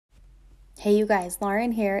Hey you guys,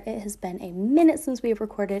 Lauren here. It has been a minute since we've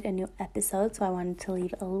recorded a new episode, so I wanted to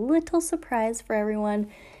leave a little surprise for everyone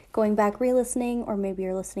going back re-listening, or maybe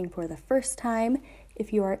you're listening for the first time.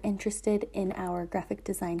 If you are interested in our graphic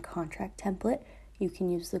design contract template, you can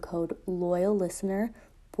use the code LOYALLISTENER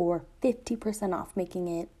for 50% off, making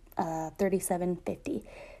it $37.50.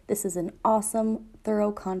 This is an awesome,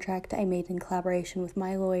 thorough contract I made in collaboration with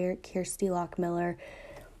my lawyer, Kirsty Lockmiller.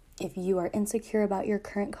 If you are insecure about your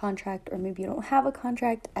current contract, or maybe you don't have a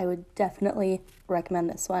contract, I would definitely recommend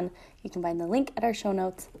this one. You can find the link at our show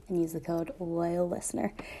notes and use the code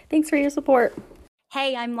LOYALLISTENER. Thanks for your support.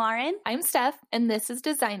 Hey, I'm Lauren. I'm Steph, and this is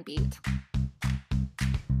Design Beat.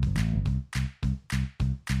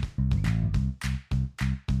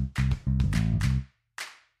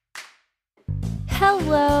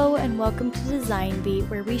 Hello, and welcome to Design Beat,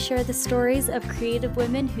 where we share the stories of creative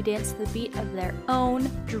women who dance to the beat of their own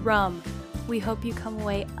drum. We hope you come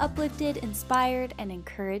away uplifted, inspired, and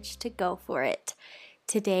encouraged to go for it.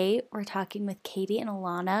 Today, we're talking with Katie and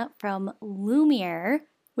Alana from Lumiere,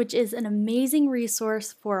 which is an amazing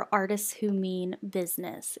resource for artists who mean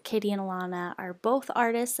business. Katie and Alana are both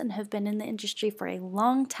artists and have been in the industry for a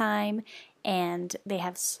long time, and they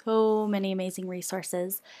have so many amazing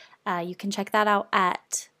resources. You can check that out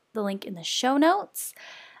at the link in the show notes.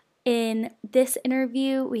 In this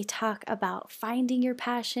interview, we talk about finding your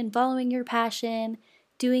passion, following your passion,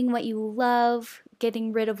 doing what you love,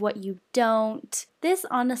 getting rid of what you don't. This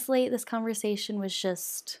conversation was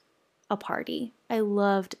just a party. I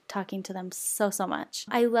loved talking to them so much.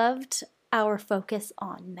 I loved our focus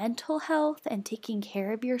on mental health and taking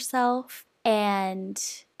care of yourself, and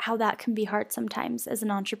how that can be hard sometimes as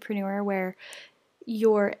an entrepreneur, where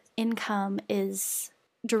your income is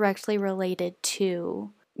directly related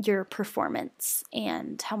to your performance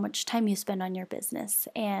and how much time you spend on your business.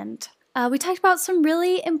 And we talked about some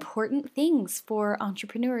really important things for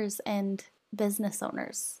entrepreneurs and business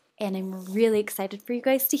owners, and I'm really excited for you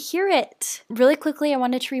guys to hear it. Really quickly, I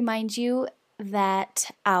wanted to remind you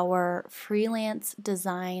that our freelance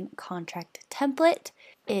design contract template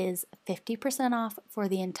is 50% off for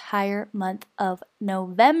the entire month of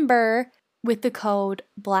November with the code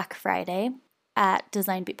Black Friday at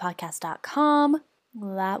designbeatpodcast.com.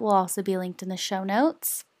 That will also be linked in the show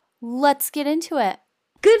notes. Let's get into it.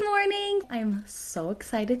 Good morning. I'm so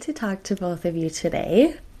excited to talk to both of you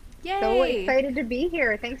today. Yay! So excited to be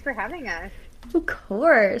here. Thanks for having us. Of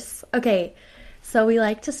course. Okay, so we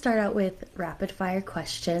like to start out with rapid fire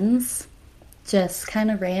questions. Just kind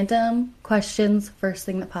of random questions, first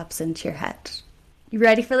thing that pops into your head. You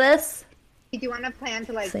ready for this? Do you want to plan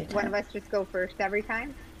to one of us just go first every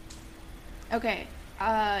time? Okay,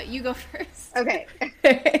 you go first. Okay.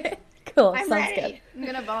 Cool, I'm sounds ready. good. I'm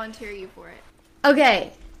gonna volunteer you for it.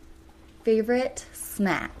 Okay, favorite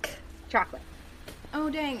snack? Chocolate. Oh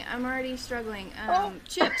dang, I'm already struggling.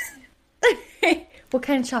 Chips. What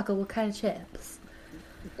kind of chocolate? What kind of chips?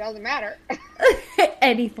 It doesn't matter.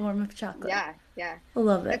 Any form of chocolate. Yeah. I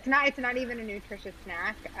love it. It's not even a nutritious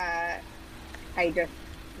snack. I just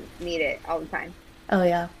need it all the time. Oh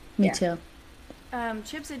yeah, me too.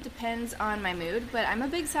 Chips, it depends on my mood, but I'm a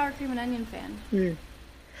big sour cream and onion fan.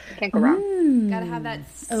 Can't go wrong. Gotta have that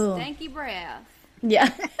stanky breath. Yeah.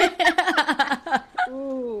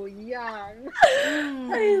 Ooh, yum.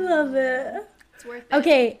 I love it. It's worth it.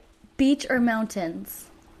 Okay, beach or mountains?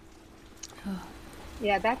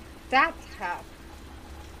 Yeah, that's tough.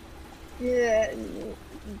 Yeah,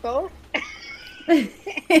 both.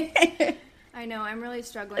 I know, I'm really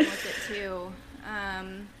struggling with it too.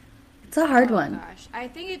 It's a hard one. Gosh, I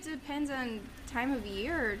think it depends on time of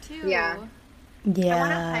year too. Yeah. I want to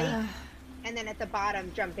Yeah. hike, and then at the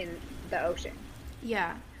bottom jump in the ocean.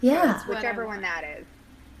 Yeah. Yeah. That's what Whichever I one want. that is.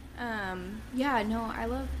 Yeah, no, I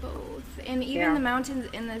love both. And even the mountains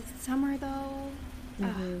in the summer though.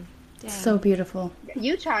 Dang. So beautiful.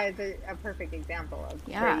 Utah is a perfect example of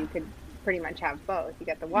where you could pretty much have both. You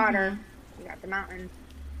got the water, you got the mountains.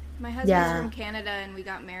 My husband's from Canada and we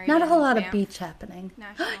got married. Not a whole in lot of Banff beach happening.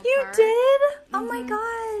 National You Park. did? Oh my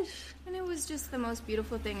gosh. And it was just the most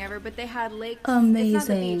beautiful thing ever. But they had lakes. Amazing. It's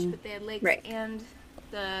not the beach, but they had lakes Right. and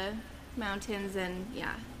the mountains, and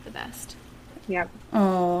the best. Yep.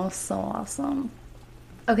 Oh, so awesome.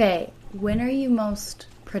 Okay, when are you most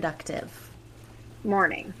productive?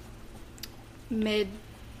 Morning.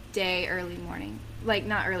 Midday, early morning. Like,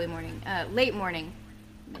 not early morning. Late morning.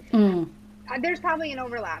 There's probably an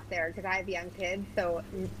overlap there because I have young kids, so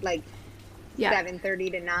like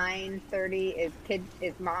 7:30 to 9:30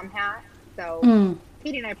 is mom hat. So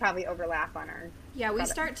Katie and I probably overlap on our. Yeah, we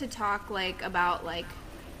start to talk like about like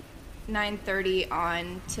 9:30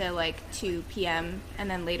 on to like 2 p.m. and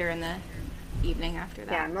then later in the evening after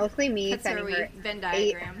that. Yeah, mostly me sending her Venn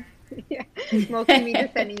diagram. Yeah, mostly me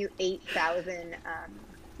just sending you 8,000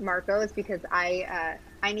 Marcos because I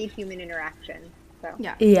need human interaction. So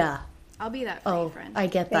yeah, I'll be that free friend. I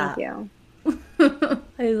get that. Thank you.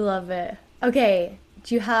 I love it. Okay,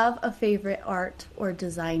 do you have a favorite art or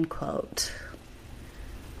design quote?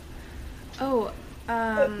 Oh,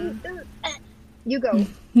 you go.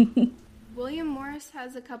 William Morris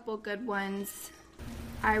has a couple good ones.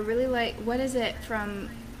 I really like, what is it from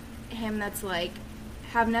him that's like,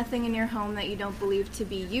 have nothing in your home that you don't believe to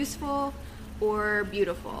be useful or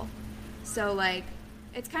beautiful. So like,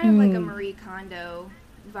 it's kind of like a Marie Kondo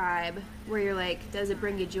vibe where you're like, does it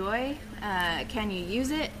bring you joy? Can you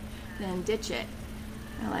use it? Then ditch it.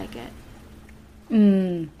 I like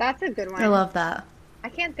it. That's a good one. I love that. I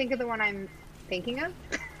can't think of the one I'm thinking of.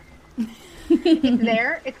 It's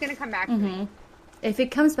there. It's going to come back to me. If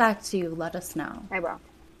it comes back to you, let us know. I will.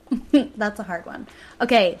 That's a hard one.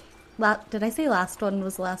 Okay. Did I say last one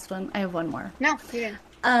was the last one? I have one more. No, you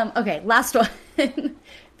didn't. Okay, last one.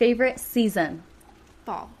 Favorite season?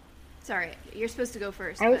 Fall. Sorry, you're supposed to go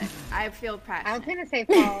first, but I feel passionate. I was going to say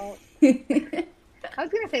fall. I was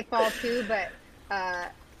going to say fall too, but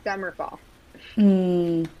summer, fall.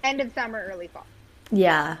 End of summer, early fall.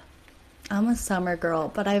 Yeah. I'm a summer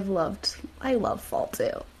girl, but I love fall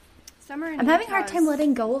too. Summer in I'm having a hard time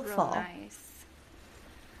letting go of fall. Nice.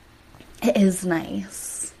 It is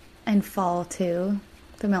nice. And fall too.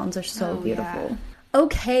 The mountains are so beautiful. Yeah.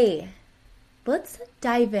 Okay. Let's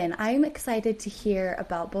dive in. I'm excited to hear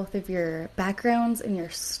about both of your backgrounds and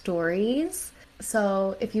your stories.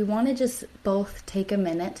 So if you want to just both take a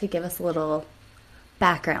minute to give us a little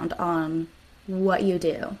background on what you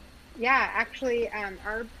do. Yeah, actually,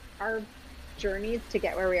 our journeys to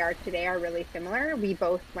get where we are today are really similar. We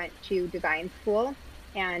both went to design school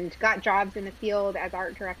and got jobs in the field as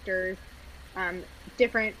art directors.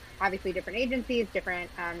 Obviously different agencies,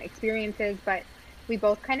 different experiences, but we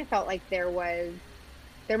both kind of felt like there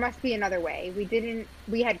must be another way.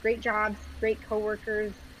 We had great jobs, great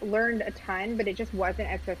coworkers, learned a ton, but it just wasn't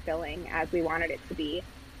as fulfilling as we wanted it to be.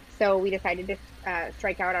 So we decided to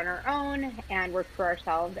strike out on our own and work for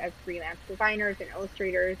ourselves as freelance designers and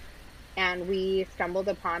illustrators. And we stumbled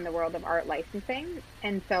upon the world of art licensing.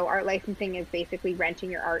 And so art licensing is basically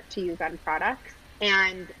renting your art to use on products.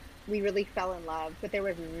 And we really fell in love, but there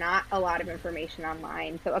was not a lot of information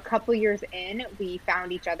online. So a couple years in, we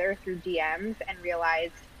found each other through DMs and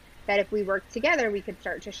realized that if we worked together, we could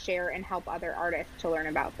start to share and help other artists to learn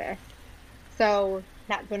about this. So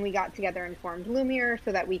that's when we got together and formed Lumiere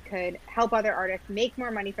so that we could help other artists make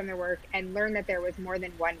more money from their work and learn that there was more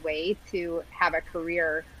than one way to have a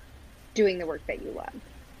career doing the work that you love.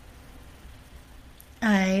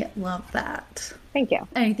 I love that. Thank you.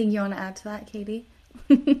 Anything you want to add to that, Katie?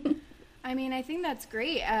 I mean, I think that's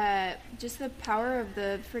great. Just the power of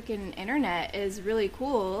the freaking internet is really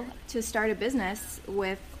cool to start a business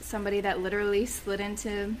with somebody that literally slid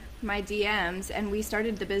into my DMs, and we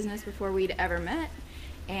started the business before we'd ever met.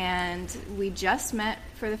 And we just met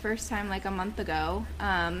for the first time like a month ago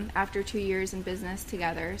after 2 years in business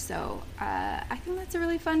together. So I think that's a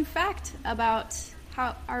really fun fact about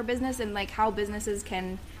how our business and like how businesses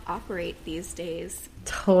can operate these days.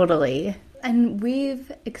 Totally. And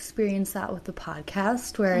we've experienced that with the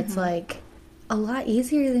podcast where it's like a lot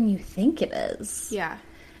easier than you think it is. Yeah.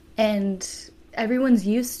 And everyone's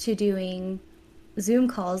used to doing Zoom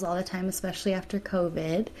calls all the time, especially after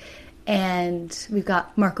COVID. And we've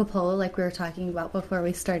got Marco Polo, like we were talking about before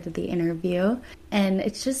we started the interview. And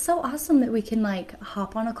it's just so awesome that we can like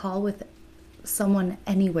hop on a call with someone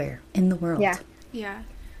anywhere in the world. Yeah. Yeah.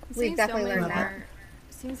 We've definitely learned that.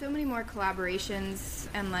 Seeing so many more collaborations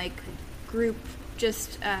and like group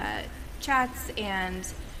just chats and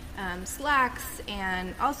Slacks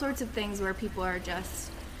and all sorts of things where people are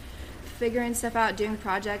just figuring stuff out, doing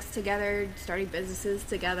projects together, starting businesses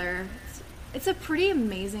together. It's a pretty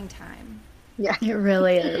amazing time. Yeah, it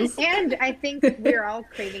really is. And I think we're all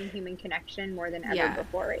craving human connection more than ever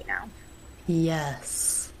before right now.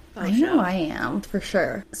 Yes. I know I am, for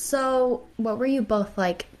sure. So, what were you both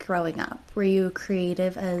like growing up? Were you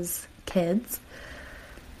creative as kids?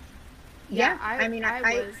 Yeah, I mean, I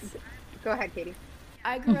was... Go ahead, Katie.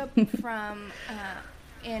 I grew up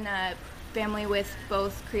in a family with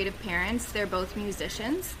both creative parents. They're both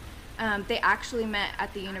musicians. They actually met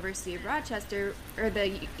at the University of Rochester, or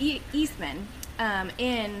the Eastman,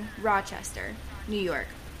 in Rochester, New York,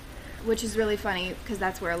 which is really funny because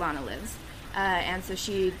that's where Alana lives. And so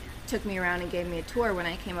she took me around and gave me a tour when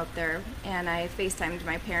I came up there, and I FaceTimed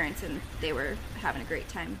my parents, and they were having a great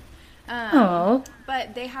time.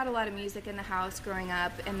 But they had a lot of music in the house growing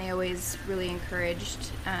up, and they always really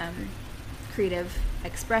encouraged creative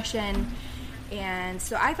expression. And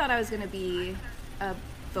so I thought I was going to be a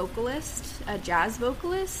vocalist, a jazz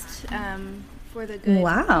vocalist, for the good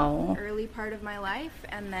early part of my life.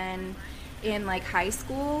 And then in like high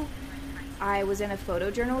school, I was in a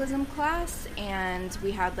photojournalism class, and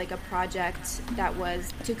we had like a project that was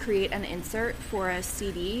to create an insert for a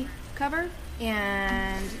CD cover.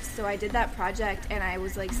 And so I did that project, and I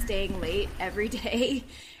was like staying late every day.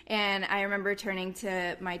 And I remember turning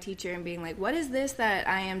to my teacher and being like, what is this that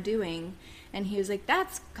I am doing? And he was like,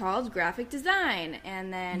 that's called graphic design.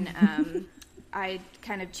 And then I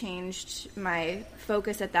kind of changed my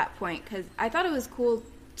focus at that point, because I thought it was cool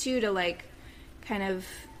too to like kind of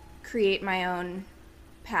create my own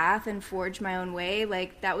path and forge my own way.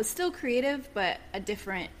 Like that was still creative, but a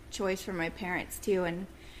different choice from my parents too. And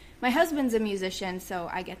my husband's a musician, so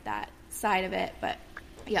I get that side of it. But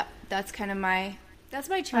yeah, that's kind of my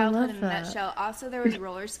childhood in a nutshell. Also, there was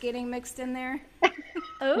roller skating mixed in there.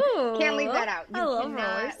 Oh, can't leave that out. You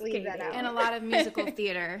cannot leave that out. And a lot of musical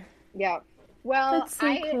theater. Yeah. Well, that's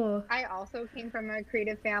so cool. I also came from a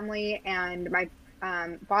creative family, and my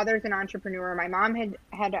father's an entrepreneur. My mom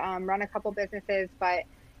had run a couple businesses, but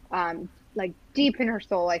like deep in her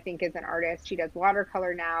soul, I think, is an artist. She does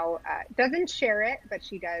watercolor now. Doesn't share it, but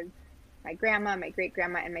she does. My grandma, my great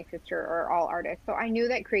grandma, and my sister are all artists. So I knew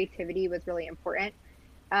that creativity was really important.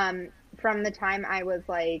 From the time I was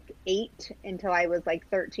like 8 until I was like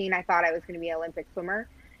 13, I thought I was going to be an Olympic swimmer.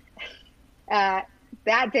 That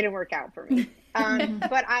didn't work out for me.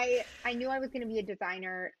 But I knew I was going to be a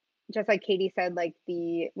designer. Just like Katie said, like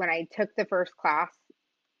when I took the first class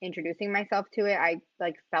introducing myself to it, I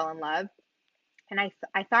like fell in love. And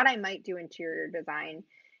I thought I might do interior design.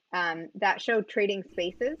 That show Trading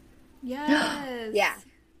Spaces. Yes. Yeah.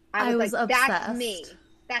 I was like, obsessed. That's me.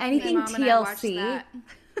 That's anything me. TLC.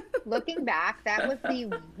 Looking back, that was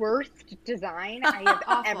the worst design I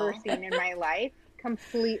have ever seen in my life.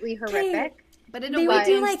 Completely horrific. But they would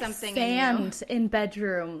do like something sand in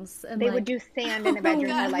bedrooms. And they like, would do sand in the bedroom.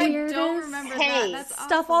 God, like, I don't remember that. That's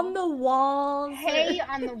stuff awful. on the walls. Hay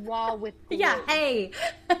on the wall with glue. Yeah, hay.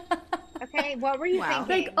 Okay, what were you thinking?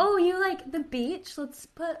 Like, oh, you like the beach? Let's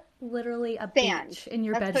put literally a beach in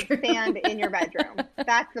your bedroom. Let's put sand in your bedroom.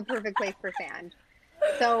 That's the perfect place for sand.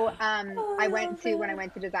 So when I went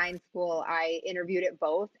to design school, I interviewed at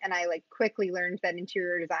both, and I like quickly learned that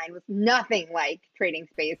interior design was nothing like Trading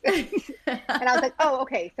Spaces. And I was like, oh,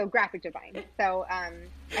 okay, so graphic design. So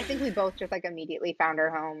I think we both just like immediately found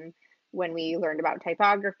our home when we learned about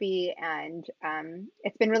typography, and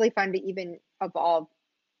it's been really fun to even evolve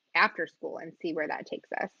after school and see where that takes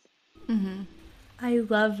us. Mm-hmm. I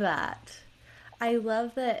love that. I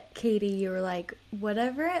love that, Katie, you were like,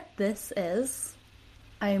 whatever this is,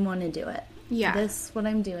 I want to do it. Yeah. This what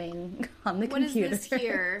I'm doing on the computer. What is this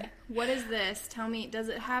here? What is this? Tell me, does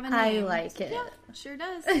it have a name? I like it. Yeah, sure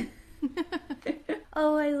does.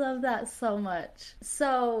 Oh, I love that so much.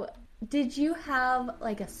 So, did you have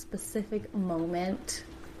like a specific moment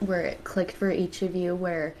where it clicked for each of you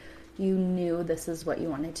where you knew this is what you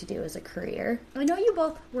wanted to do as a career? I know you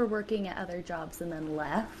both were working at other jobs and then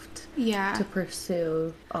left to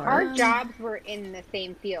pursue art. Our jobs were in the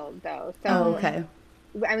same field, though. So, okay.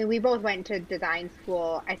 I mean, we both went to design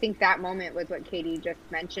school. I think that moment was what Katie just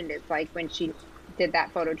mentioned. It's like when she did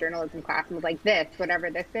that photojournalism class and was like, this, whatever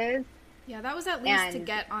this is. Yeah, that was at least to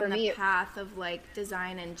get on the path of like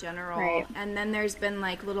design in general. Right. And then there's been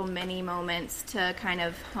like little mini moments to kind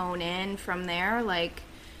of hone in from there. Like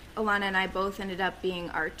Alana and I both ended up being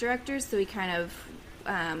art directors, so we kind of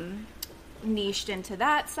niched into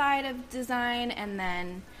that side of design. And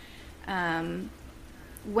then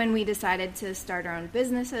when we decided to start our own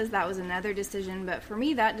businesses, that was another decision. But for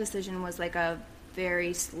me, that decision was like a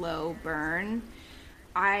very slow burn.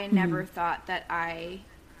 I never thought that I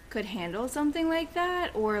could handle something like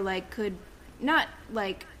that, or like could not,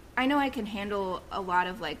 like, I know I can handle a lot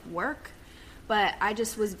of like work, but I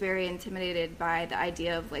just was very intimidated by the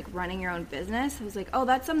idea of like running your own business. I was like, oh,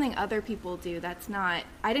 that's something other people do. That's not,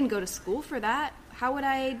 I didn't go to school for that. How would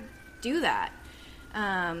I do that?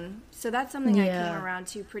 So that's something I came around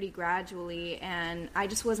to pretty gradually, and I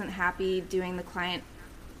just wasn't happy doing the client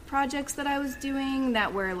projects that I was doing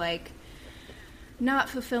that were like not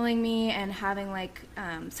fulfilling me, and having like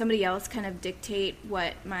somebody else kind of dictate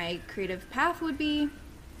what my creative path would be.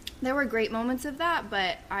 There were great moments of that,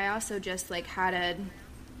 but I also just like had a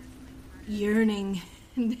yearning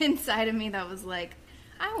inside of me that was like,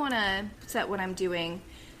 I want to set what I'm doing.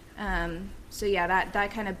 So yeah,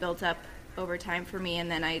 that kind of built up over time for me. And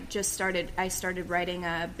then I started writing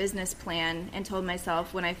a business plan and told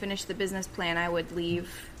myself when I finished the business plan, I would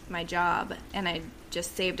leave my job. And I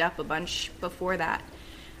just saved up a bunch before that.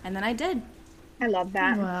 And then I did. I love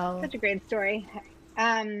that. Wow. Such a great story.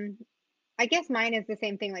 I guess mine is the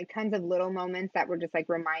same thing, like tons of little moments that were just like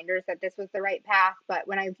reminders that this was the right path. But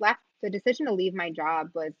when I left, the decision to leave my job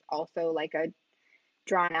was also like a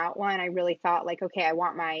drawn out one. I really thought like, okay, I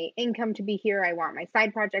want my income to be here. I want my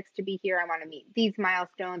side projects to be here. I want to meet these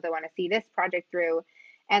milestones. I want to see this project through.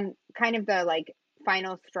 And kind of the like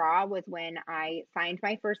final straw was when I signed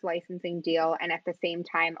my first licensing deal, and at the same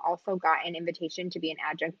time also got an invitation to be an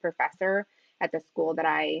adjunct professor at the school that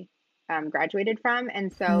I graduated from.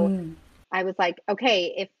 And so I was like,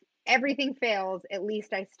 okay, if everything fails, at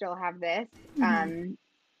least I still have this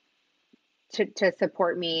to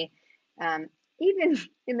support me, even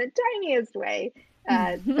in the tiniest way.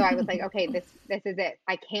 So I was like, okay, this is it.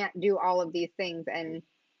 I can't do all of these things and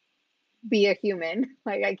be a human.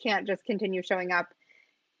 Like I can't just continue showing up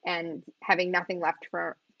and having nothing left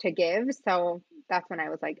to give. So that's when I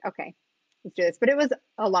was like, okay, let's do this. But it was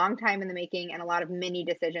a long time in the making and a lot of mini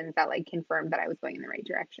decisions that like confirmed that I was going in the right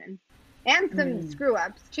direction. And some screw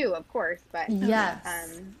ups too, of course, but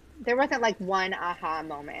yes. There wasn't like one aha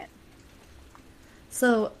moment.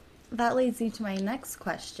 So that leads me to my next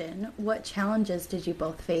question. What challenges did you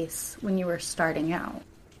both face when you were starting out?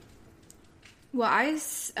 Well,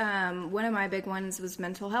 one of my big ones was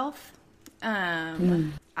mental health.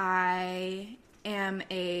 I am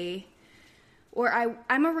I'm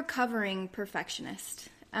a recovering perfectionist.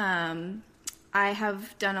 I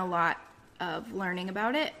have done a lot of learning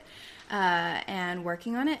about it and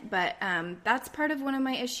working on it, but that's part of one of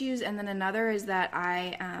my issues. And then another is that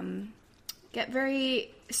I get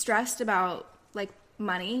very stressed about like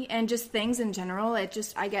money and just things in general.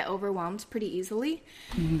 I get overwhelmed pretty easily.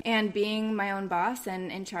 And being my own boss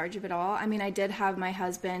and in charge of it all, I mean, I did have my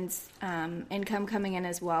husband's income coming in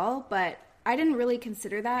as well, but I didn't really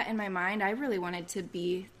consider that in my mind. I really wanted to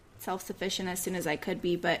be self-sufficient as soon as I could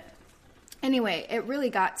be, but anyway, it really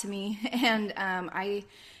got to me. And I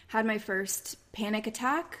had my first panic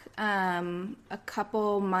attack a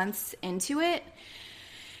couple months into it.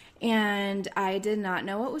 And I did not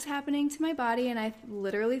know what was happening to my body, and I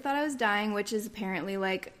literally thought I was dying, which is apparently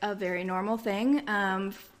like a very normal thing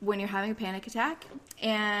when you're having a panic attack.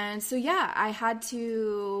 And so, yeah, I had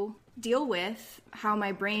to deal with how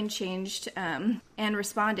my brain changed and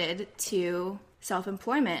responded to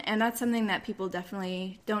self-employment. And that's something that people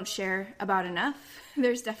definitely don't share about enough.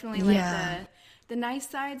 There's definitely like the nice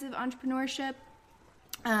sides of entrepreneurship,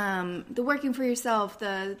 the working for yourself,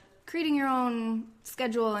 the creating your own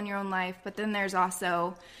schedule and your own life. But then there's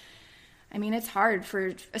also, I mean, it's hard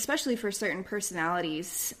especially for certain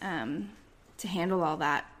personalities to handle all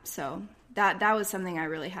that. So that was something I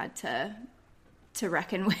really had to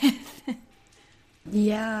reckon with.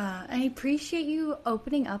 Yeah, I appreciate you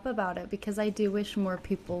opening up about it because I do wish more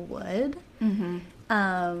people would.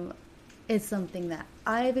 It's something that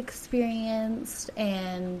I've experienced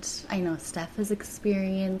and I know Steph has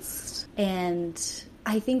experienced, and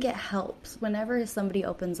I think it helps whenever somebody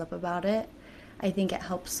opens up about it. I think it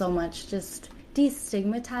helps so much just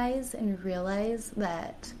destigmatize and realize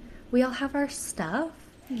that we all have our stuff.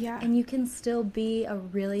 Yeah. And you can still be a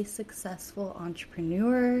really successful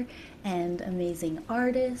entrepreneur and amazing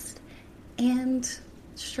artist and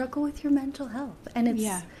struggle with your mental health. And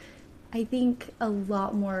it's, I think a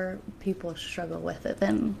lot more people struggle with it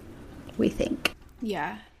than we think.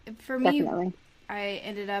 Yeah. For me, definitely. I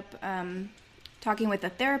ended up talking with a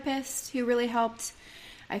therapist who really helped.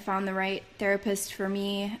 I found the right therapist for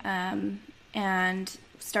me and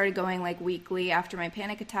started going like weekly after my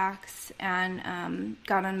panic attacks, and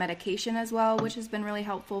got on medication as well, which has been really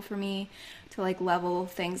helpful for me to like level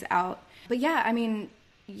things out. But yeah, I mean,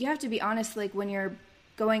 you have to be honest, like when you're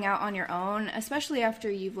going out on your own, especially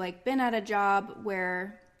after you've like been at a job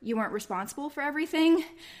where you weren't responsible for everything.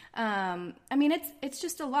 I mean, it's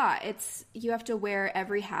just a lot. You have to wear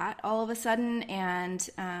every hat all of a sudden, and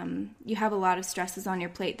you have a lot of stresses on your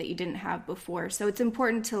plate that you didn't have before. So it's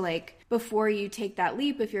important to, like, before you take that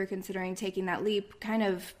leap, if you're considering taking that leap, kind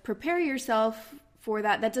of prepare yourself for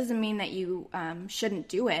that. That doesn't mean that you shouldn't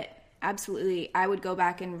do it. Absolutely, I would go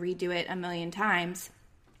back and redo it 1,000,000 times.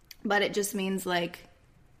 But it just means, like,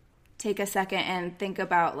 take a second and think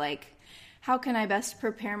about, like, how can I best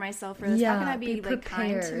prepare myself for this? Yeah, how can I be like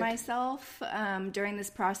kind to myself during this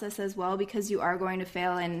process as well? Because you are going to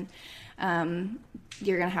fail, and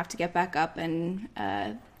you're going to have to get back up, and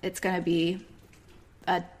it's going to be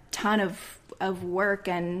a ton of work,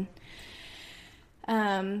 and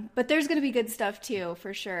but there's going to be good stuff too,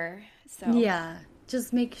 for sure. So yeah,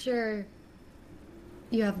 just make sure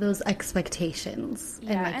you have those expectations.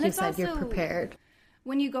 Yeah, and like and you it's said, also, you're prepared.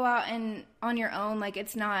 when you go out and on your own, like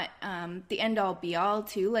it's not the end all be all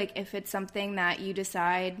too. Like if it's something that you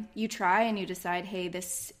decide, you try and you decide, hey,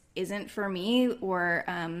 this isn't for me, or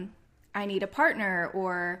I need a partner,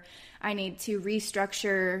 or I need to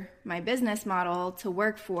restructure my business model to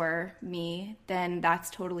work for me, then that's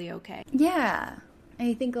totally okay. Yeah. And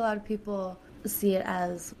I think a lot of people see it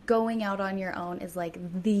as going out on your own is like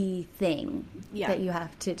the thing that you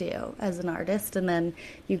have to do as an artist. And then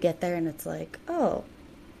you get there and it's like, oh,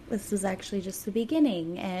 this is actually just the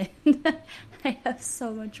beginning. And I have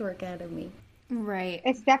so much work ahead of me. Right.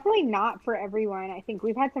 It's definitely not for everyone. I think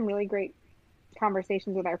we've had some really great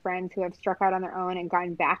conversations with our friends who have struck out on their own and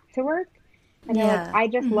gone back to work. And they're like, I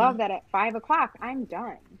just love that at 5 o'clock, I'm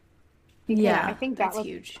done. Because I think that was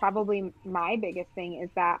huge. probably my biggest thing, is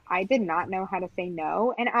that I did not know how to say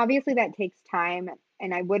no. And obviously that takes time,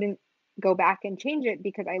 and I wouldn't go back and change it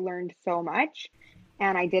because I learned so much.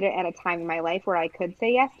 And I did it at a time in my life where I could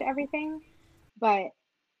say yes to everything. But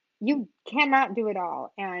you cannot do it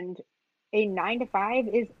all. And a 9 to 5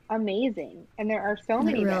 is amazing. And there are so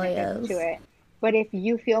many benefits to it. But if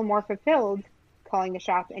you feel more fulfilled calling the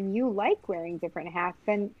shots and you like wearing different hats,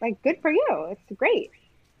 then like, good for you. It's great.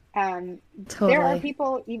 There are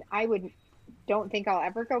people, don't think I'll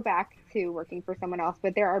ever go back to working for someone else,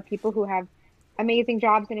 but there are people who have amazing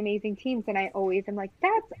jobs and amazing teams. And I always am like,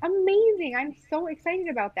 that's amazing. I'm so excited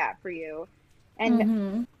about that for you.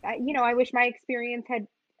 And, I wish my experience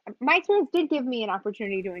did give me an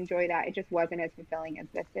opportunity to enjoy that. It just wasn't as fulfilling as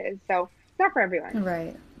this is. So it's not for everyone.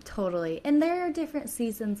 Right. Totally. And there are different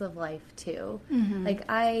seasons of life too. Like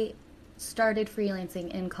I started freelancing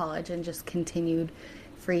in college and just continued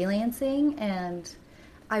freelancing, and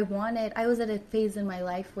I was at a phase in my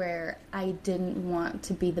life where I didn't want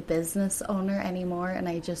to be the business owner anymore, and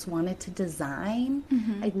I just wanted to design.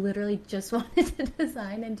 I literally just wanted to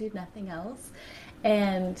design and do nothing else.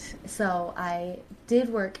 And so I did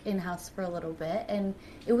work in-house for a little bit, and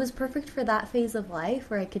it was perfect for that phase of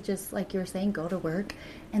life where I could just, like you were saying, go to work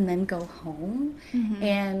and then go home.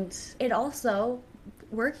 And it also,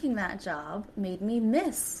 working that job made me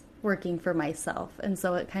miss working for myself. And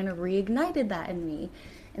so it kind of reignited that in me.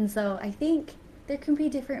 And so I think there can be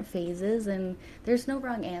different phases, and there's no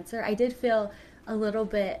wrong answer. I did feel a little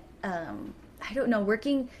bit, I don't know,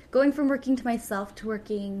 going from working to myself to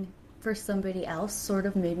working for somebody else sort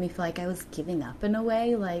of made me feel like I was giving up in a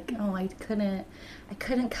way. Like, oh, I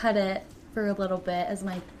couldn't cut it for a little bit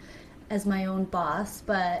as my own boss.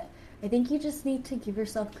 But I think you just need to give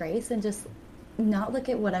yourself grace and just not look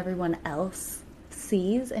at what everyone else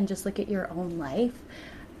sees, and just look at your own life.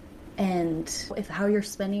 And if how you're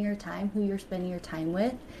spending your time, who you're spending your time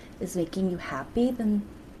with is making you happy, then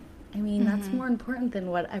I mean, that's more important than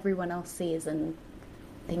what everyone else sees and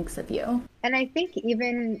thinks of you. And I think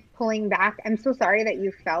even pulling back, I'm so sorry that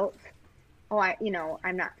you felt,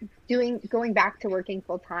 I'm not going back to working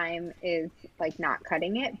full time is like not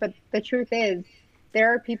cutting it. But the truth is,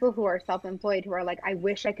 there are people who are self-employed who are like, I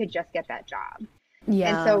wish I could just get that job.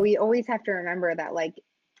 Yeah. And so we always have to remember that, like,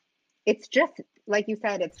 it's just, like you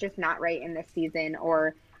said, it's just not right in this season,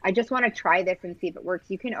 or I just want to try this and see if it works.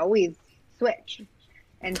 You can always switch.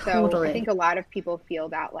 And so I think a lot of people feel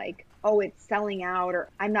that, like, oh, it's selling out, or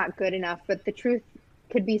I'm not good enough. But the truth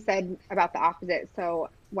could be said about the opposite.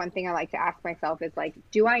 So one thing I like to ask myself is, like,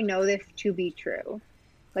 do I know this to be true?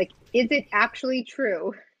 Like, is it actually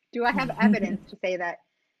true? Do I have evidence to say that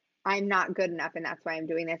I'm not good enough and that's why I'm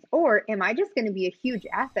doing this? Or am I just going to be a huge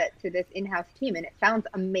asset to this in-house team? And it sounds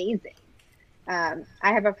amazing. I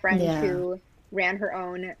have a friend who ran her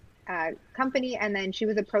own company, and then she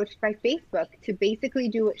was approached by Facebook to basically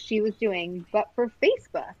do what she was doing, but for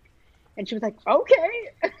Facebook. And she was like,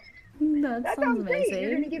 okay, that sounds great.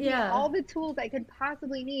 You're going to give me all the tools I could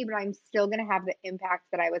possibly need, but I'm still going to have the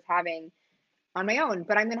impact that I was having on my own,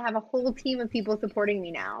 but I'm going to have a whole team of people supporting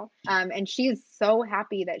me now. And she's so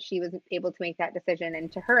happy that she was able to make that decision. And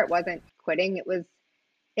to her, it wasn't quitting. It was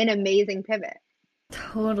an amazing pivot.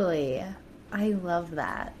 Totally. I love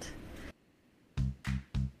that.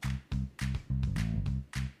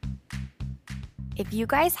 If you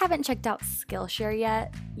guys haven't checked out Skillshare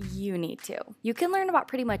yet, you need to. You can learn about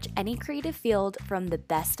pretty much any creative field from the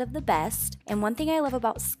best of the best. And one thing I love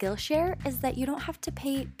about Skillshare is that you don't have to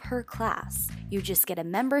pay per class. You just get a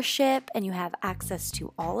membership and you have access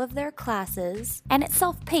to all of their classes. And it's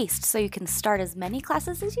self-paced, so you can start as many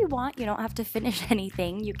classes as you want. You don't have to finish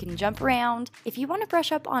anything. You can jump around. If you want to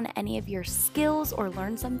brush up on any of your skills or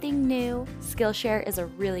learn something new, Skillshare is a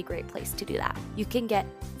really great place to do that. You can get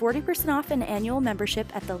 40% off an annual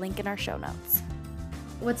membership at the link in our show notes.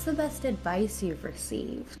 What's the best advice you've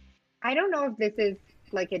received? I don't know if this is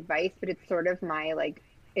like advice, but it's sort of my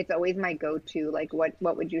it's always my go-to,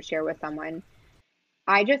 what would you share with someone?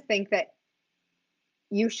 I just think that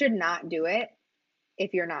you should not do it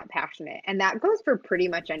if you're not passionate. And that goes for pretty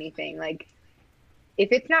much anything. Like,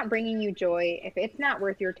 if it's not bringing you joy, if it's not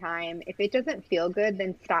worth your time, if it doesn't feel good,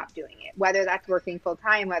 then stop doing it. Whether that's working full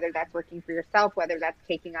time, whether that's working for yourself, whether that's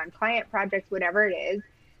taking on client projects, whatever it is.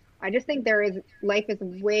 I just think life is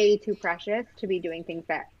way too precious to be doing things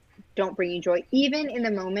that don't bring you joy. Even in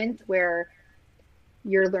the moments where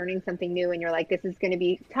you're learning something new and you're like, this is going to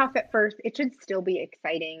be tough at first, it should still be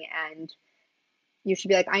exciting. And you should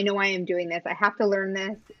be like, I know I am doing this. I have to learn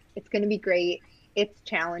this. It's going to be great. It's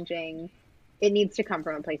challenging. It needs to come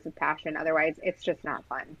from a place of passion. Otherwise, it's just not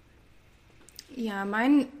fun. Yeah,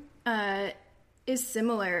 mine is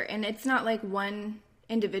similar. And it's not like one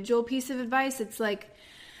individual piece of advice. It's like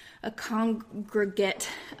a congregate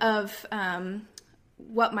of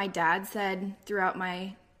what my dad said throughout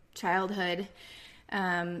my childhood.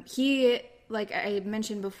 He, like I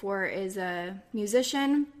mentioned before, is a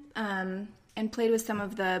musician and played with some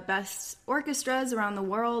of the best orchestras around the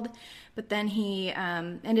world, but then he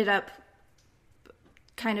ended up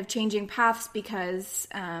kind of changing paths because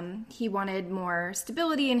he wanted more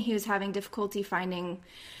stability and he was having difficulty finding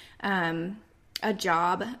a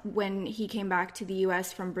job when he came back to the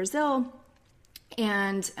U.S. from Brazil,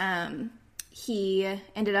 and he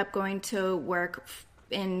ended up going to work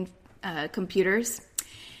in computers,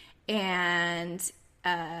 and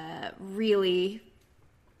really,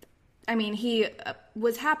 I mean, he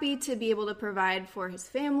was happy to be able to provide for his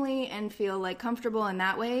family and feel like comfortable in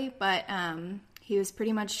that way, but he was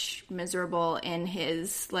pretty much miserable in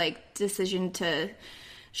his decision to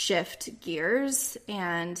shift gears,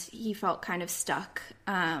 and he felt kind of stuck.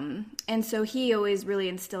 And so he always really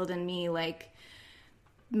instilled in me,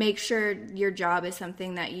 make sure your job is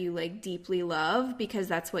something that you deeply love, because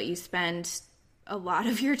that's what you spend a lot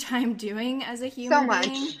of your time doing as a human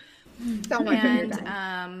being. So much of your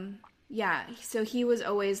time. Yeah, so he was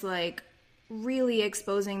always really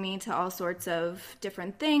exposing me to all sorts of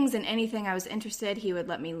different things, and anything I was interested, he would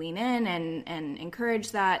let me lean in and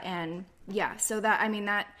encourage that. And yeah, so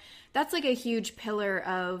that's a huge pillar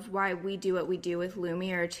of why we do what we do with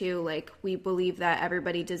Lumiere too. We believe that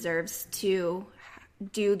everybody deserves to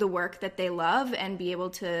do the work that they love and be able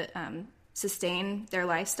to sustain their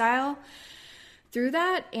lifestyle through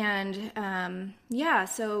that. And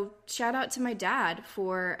so shout out to my dad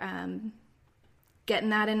for getting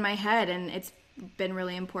that in my head, and it's been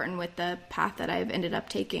really important with the path that I've ended up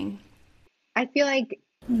taking. I feel like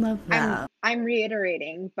love that. I'm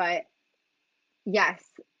reiterating, but yes,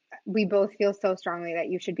 we both feel so strongly that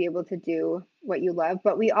you should be able to do what you love,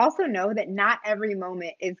 but we also know that not every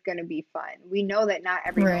moment is going to be fun. We know that not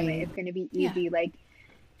every moment is going to be easy. Yeah.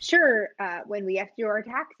 Sure, when we have to do our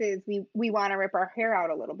taxes, we want to rip our hair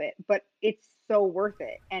out a little bit, but it's so worth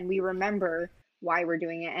it. And we remember why we're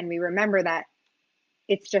doing it. And we remember that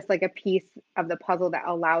it's just a piece of the puzzle that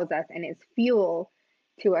allows us and is fuel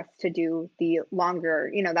to us to do the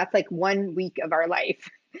longer, that's 1 week of our life.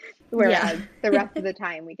 Whereas the rest of the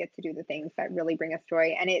time we get to do the things that really bring us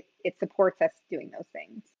joy, and it supports us doing those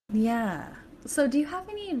things. Yeah. So do you have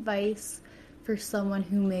any advice for someone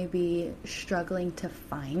who may be struggling to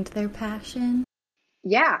find their passion?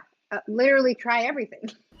 Yeah. Literally try everything.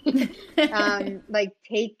 Take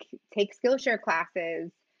Skillshare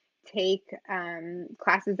classes, take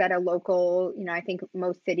classes at a local, I think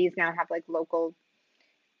most cities now have local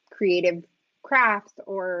creative crafts,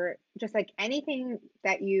 or just anything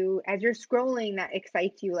that you, as you're scrolling, that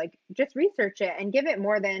excites you, just research it and give it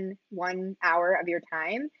more than 1 hour of your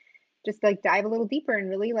time. Just dive a little deeper and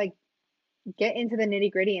really get into the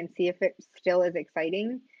nitty gritty and see if it still is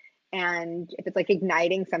exciting, and if it's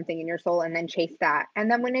igniting something in your soul, and then chase that.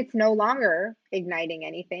 And then when it's no longer igniting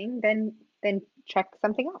anything, then check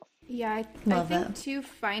something else. Yeah, I think too,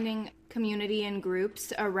 finding community and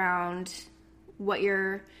groups around what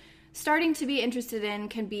you're starting to be interested in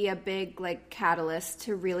can be a big catalyst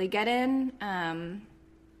to really get in.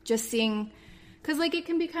 Just seeing Because, like, it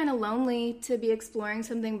can be kind of lonely to be exploring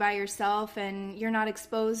something by yourself and you're not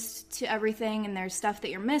exposed to everything and there's stuff that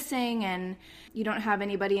you're missing and you don't have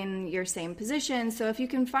anybody in your same position. So if you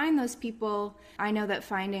can find those people, I know that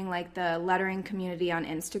finding, like, the lettering community on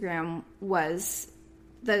Instagram was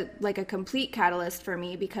a complete catalyst for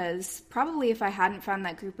me, because probably if I hadn't found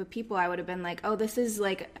that group of people, I would have been like, oh, this is,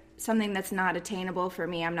 like, something that's not attainable for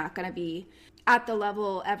me. I'm not going to be at the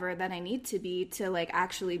level ever that I need to be to, like,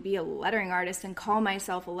 actually be a lettering artist and call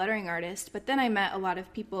myself a lettering artist. But then I met a lot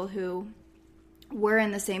of people who were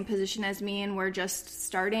in the same position as me and were just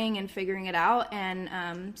starting and figuring it out.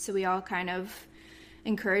 And so we all kind of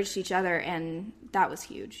encouraged each other, and that was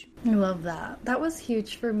huge. I love that. That was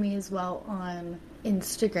huge for me as well on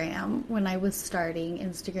Instagram. When I was starting,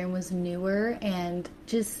 Instagram was newer, and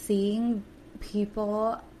just seeing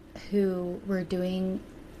people who were doing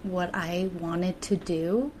what I wanted to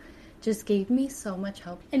do just gave me so much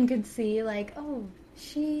hope, and could see, like, oh,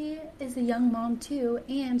 she is a young mom too,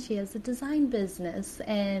 and she has a design business.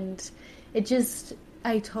 And it just,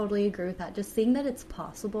 I totally agree with that. Just seeing that it's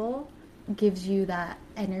possible gives you that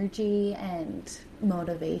energy and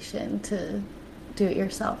motivation to do it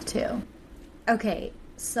yourself too. Okay,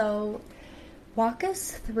 so walk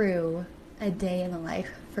us through a day in the life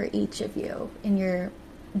for each of you in your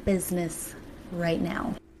business right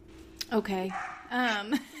now. Okay.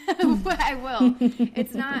 I will.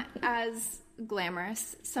 It's not as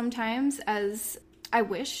glamorous sometimes as I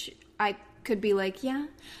wish. I could be like, yeah.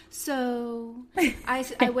 So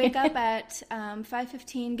I wake up at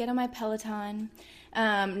 5:15, get on my Peloton.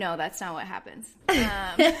 No, that's not what happens.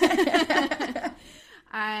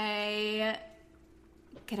 I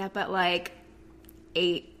get up at like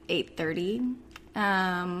 8:30.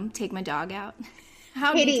 Take my dog out.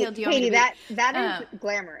 How detailed do you want me to be? That is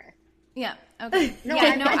glamorous. Yeah. Okay. No,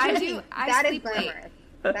 yeah, no, I do. I sleep late.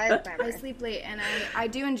 That is glamorous. I sleep late, and I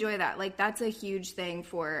do enjoy that. Like, that's a huge thing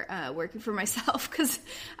for working for myself, because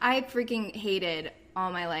I freaking hated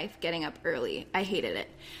all my life getting up early. I hated it.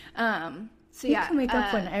 So you can wake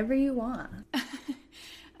up whenever you want.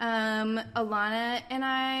 Alana and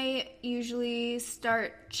I usually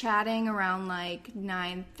start chatting around like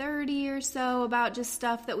 9:30 or so about just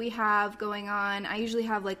stuff that we have going on. I usually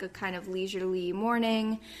have like a kind of leisurely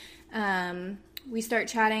morning. We start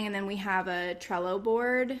chatting, and then we have a Trello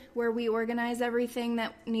board where we organize everything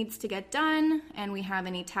that needs to get done, and we have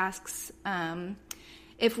any tasks.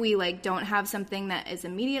 If we like don't have something that is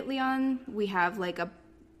immediately on, we have like a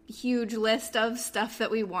huge list of stuff that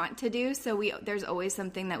we want to do, so there's always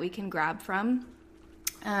something that we can grab from.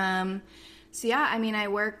 So yeah, I mean, I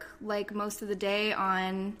work like most of the day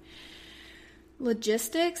on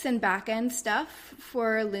logistics and back-end stuff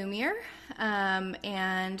for Lumiere,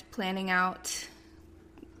 and planning out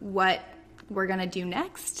what we're gonna do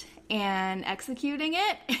next and executing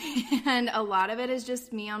it. And a lot of it is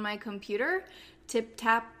just me on my computer,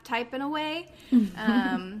 tip-tap typing away,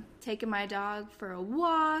 taking my dog for a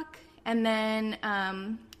walk. And then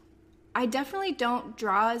I definitely don't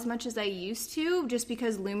draw as much as I used to, just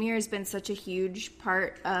because Lumiere has been such a huge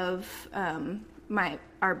part of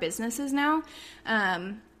our businesses now.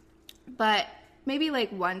 But maybe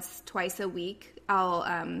like once, twice a week, I'll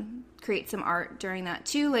create some art during that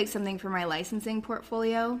too, like something for my licensing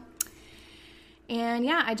portfolio. And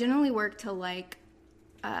yeah, I generally work till like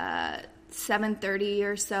 7:30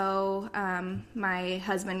 or so. My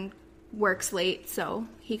husband works late, so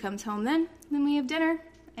he comes home then we have dinner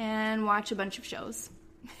and watch a bunch of shows.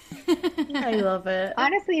 I love it.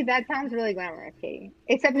 Honestly, that sounds really glamorous, Katie.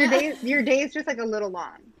 Except your day is just like a little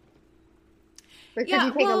long. But could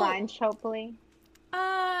you take a lunch, hopefully?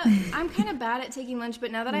 I'm kind of bad at taking lunch,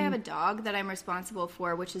 but now that I have a dog that I'm responsible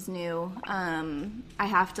for, which is new, I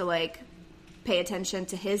have to like pay attention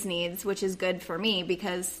to his needs, which is good for me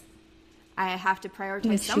because I have to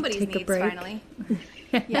prioritize somebody's needs finally.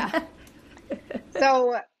 Yeah.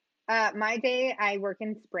 So my day, I work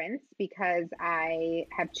in sprints because I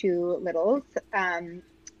have two littles.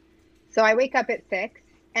 So I wake up at 6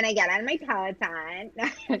 and I get on my Peloton.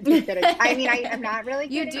 I mean, I'm not really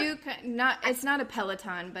kidding. You do not. It's not a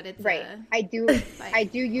Peloton, but it's right. I do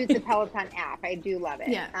use the Peloton app. I do love it.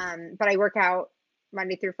 Yeah. But I work out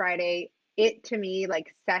Monday through Friday. It to me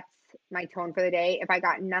like sets my tone for the day. If I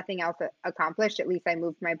got nothing else accomplished, at least I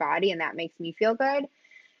moved my body, and that makes me feel good.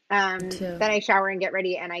 Then I shower and get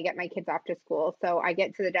ready, and I get my kids off to school. So I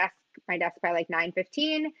get to my desk by like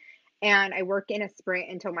 9:15. And I work in a sprint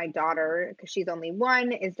until my daughter, because she's only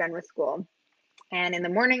 1, is done with school. And in the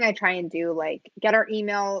morning, I try and do like get our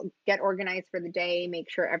email, get organized for the day, make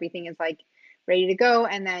sure everything is like ready to go.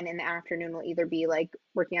 And then in the afternoon, we'll either be like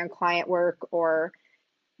working on client work or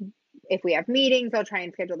if we have meetings, I'll try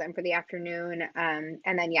and schedule them for the afternoon. And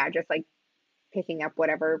then, yeah, just like picking up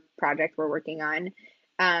whatever project we're working on.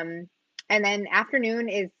 And then afternoon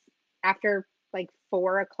is after like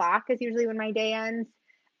 4 o'clock is usually when my day ends.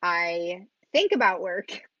 I think about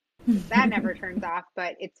work. That never turns off,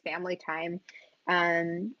 but it's family time.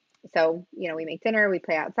 So, you know, we make dinner, we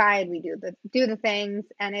play outside, we do the things,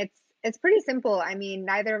 and it's pretty simple. I mean,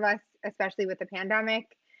 neither of us, especially with the pandemic,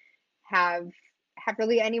 have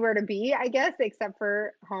really anywhere to be, I guess, except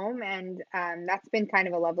for home. And that's been kind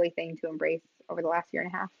of a lovely thing to embrace over the last year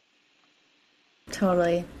and a half.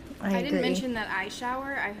 Totally. I didn't mention that I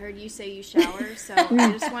shower. I heard you say you shower, so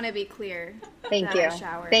I just want to be clear. Thank you.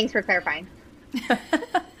 Thanks for clarifying.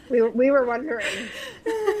 we were wondering.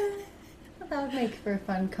 That would make for a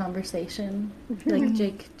fun conversation. Like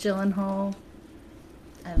Jake Gyllenhaal.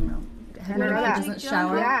 I don't know. He doesn't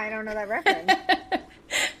shower. Yeah, I don't know that reference.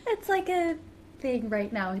 It's like a thing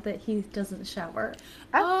right now that he doesn't shower.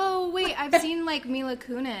 Oh, wait. I've seen like Mila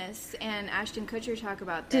Kunis and Ashton Kutcher talk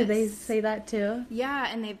about this. Do they say that too? Yeah,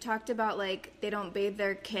 and they've talked about like they don't bathe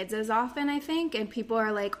their kids as often, I think, and people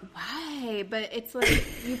are like, why? But it's like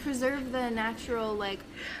you preserve the natural like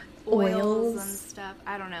oils and stuff.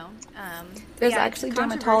 I don't know. There's actually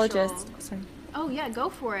dermatologists. Sorry. Oh yeah, go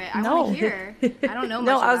for it. I want to hear. I don't know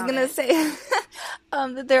much I was gonna say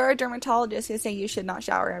that there are dermatologists who say you should not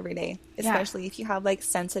shower every day, especially if you have like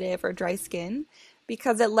sensitive or dry skin,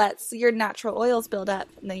 because it lets your natural oils build up,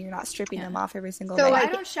 and then you're not stripping them off every single day. I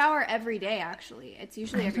don't shower every day. Actually, it's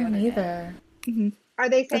usually every other day. Mm-hmm. Are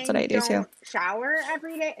they saying don't shower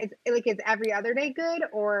every day? Is every other day good,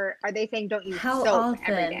 or are they saying don't use soap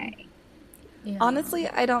every day? Yeah. Honestly,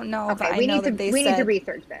 I don't know. Okay, but we need to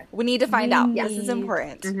research this. We need to find out. Yes, this is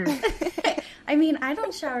important. Mm-hmm. I mean, I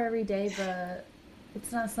don't shower every day, but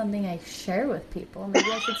it's not something I share with people.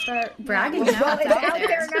 Maybe I should start bragging about it. It's out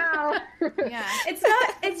there now. Yeah, it's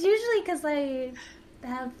not. It's usually because I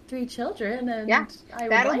have 3 children, and I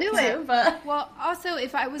would that'll like do to, it. But well, also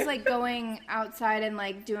if I was like going outside and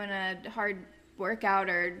like doing a hard workout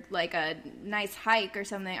or like a nice hike or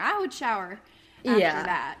something, I would shower after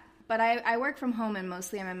that. But I work from home and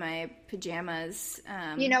mostly I'm in my pajamas.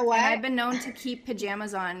 You know what? And I've been known to keep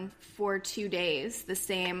pajamas on for 2 days, the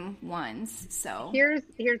same ones. So here's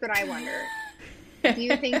what I wonder. Do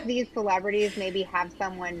you think these celebrities maybe have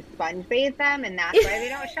someone sponge bathe them and that's why they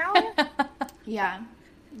don't shower? Yeah.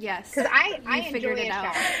 Yes. Because I enjoy a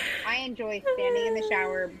shower. I enjoy standing in the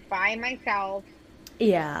shower by myself.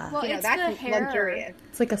 Yeah. Well, it's that's the hair. Luxurious.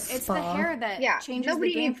 It's like a spa. It's the hair that changes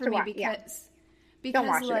the game for me because don't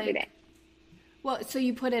wash it every day. Well, so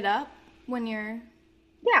you put it up when you're.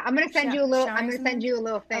 Yeah, I'm gonna send you a little. I'm gonna send you a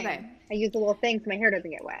little thing. Okay. I use a little thing so my hair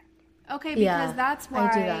doesn't get wet. Okay, because that's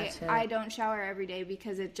why I don't shower every day,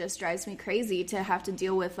 because it just drives me crazy to have to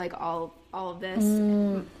deal with like all of this.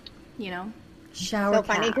 You know. Shower. So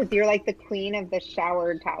funny because you're like the queen of the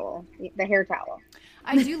shower towel, the hair towel.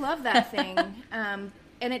 I do love that thing, and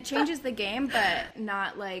it changes the game, but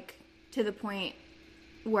not like to the point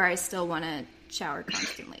where I still want to shower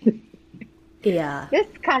constantly. Yeah. This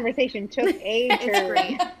conversation took a turn. It's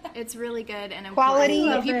great. It's really good and quality.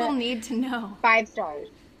 People need to know. 5 stars.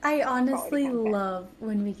 I honestly love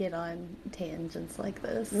when we get on tangents like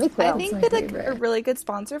this. I think that a really good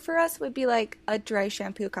sponsor for us would be like a dry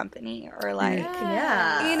shampoo company, or like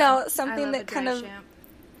you know, something that kind of.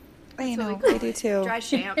 I know, really cool. I do too. Dry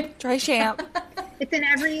champ. Dry champ. It's in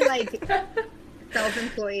every like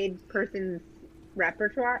self-employed person's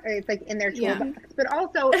repertoire. It's like in their toolbox. But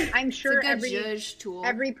also, I'm sure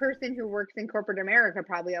every person who works in corporate America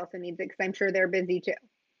probably also needs it, because I'm sure they're busy too.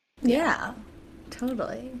 Yeah,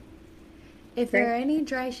 totally. If there are any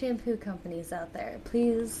dry shampoo companies out there,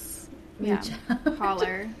 please reach out.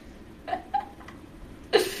 Holler.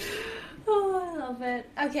 Oh, I love it.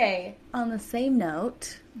 Okay, on the same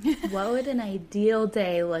note, what would an ideal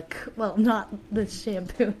day look? Well, not the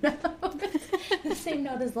shampoo note. The same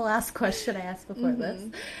note as the last question I asked before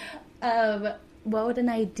this. What would an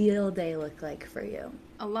ideal day look like for you?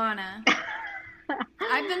 Alana.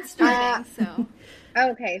 I've been starting, so.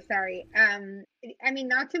 Okay, sorry. I mean,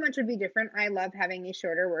 not too much would be different. I love having a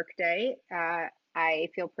shorter work day. I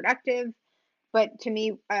feel productive. But to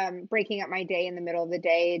me, breaking up my day in the middle of the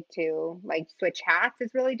day to like switch hats is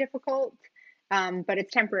really difficult. But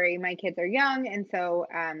it's temporary. My kids are young, and so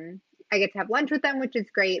I get to have lunch with them, which is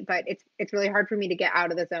great. But it's really hard for me to get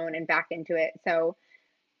out of the zone and back into it. So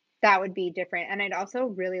that would be different. And I'd also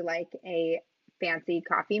really like a fancy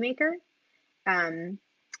coffee maker.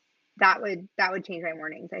 That would change my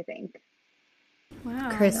mornings, I think.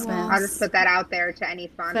 Wow. Christmas. I'll just put that out there to any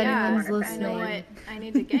sponsors. Yeah, I know what I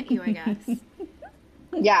need to get you, I guess.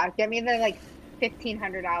 Yeah, get me the like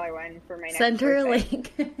 $1,500 one for my next Send her a birthday.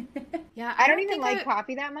 link. Yeah, I don't even like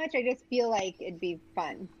coffee that much. I just feel like it'd be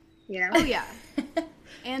fun, you know? Oh yeah,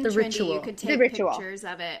 and The trendy. ritual. You could The take ritual. pictures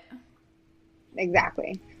of it.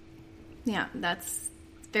 Exactly. Yeah, that's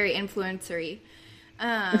very influencery.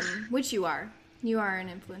 Which you are. You are an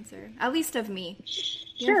influencer, at least of me.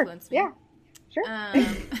 You Sure. influence me. Yeah. Sure.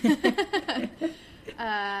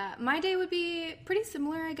 My day would be pretty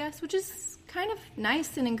similar, I guess, which is kind of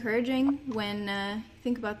nice and encouraging when you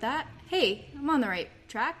think about that. Hey, I'm on the right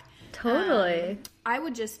track. Totally. I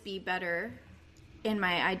would just be better in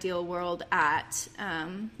my ideal world at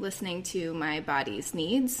listening to my body's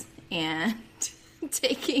needs and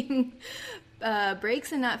taking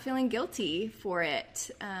breaks and not feeling guilty for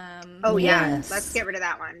it. Oh, yeah. yes. Let's get rid of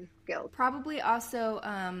that one. Guilt. Probably also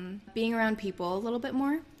being around people a little bit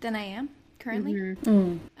more than I am currently.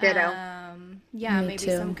 Ditto. Yeah, Me maybe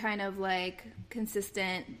too. some kind of like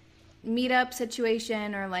consistent meetup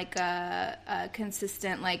situation or like a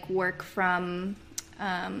consistent like work from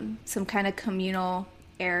some kind of communal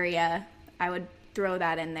area. I would throw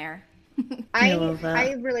that in there. I love that.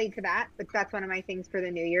 I relate to that, but that's one of my things for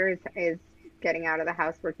the new year is getting out of the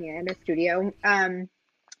house, working in a studio.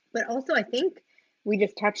 But also I think we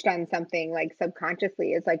just touched on something like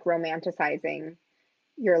subconsciously is like romanticizing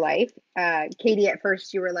your life. Katie, at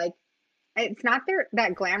first you were like, it's not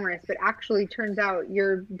that glamorous, but actually turns out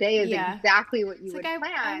your day is exactly what you would plan.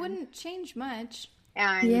 I wouldn't change much.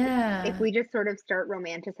 And Yeah. if we just sort of start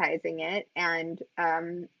romanticizing it, and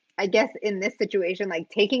I guess in this situation, like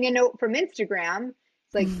taking a note from Instagram,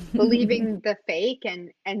 it's like believing the fake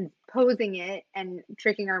and posing it and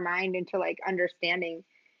tricking our mind into like understanding,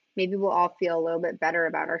 maybe we'll all feel a little bit better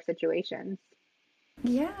about our situations.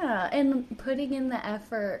 Yeah, and putting in the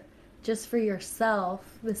effort just for yourself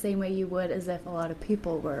the same way you would as if a lot of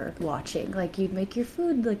people were watching. Like you'd make your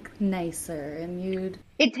food look nicer and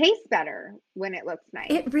It tastes better when it looks nice.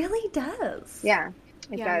 It really does. Yeah,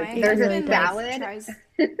 it does. My There's husband, a salad. tries...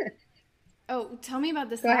 Oh, tell me about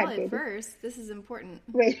the Go ahead, salad Katie. first. This is important.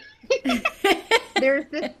 Wait. There's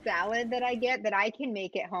this salad that I get that I can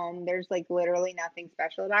make at home. There's like literally nothing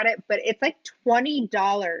special about it, but it's like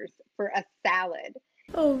 $20 for a salad.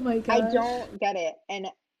 Oh my gosh. I don't get it, and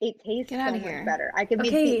it tastes Get so outta much here. better. I could make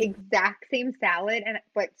Okay. the exact same salad,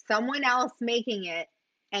 but someone else making it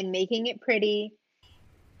and making it pretty.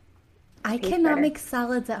 I tastes cannot better. make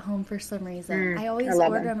salads at home for some reason. I always I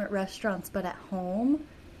love order them. them at restaurants, but at home,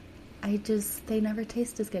 they never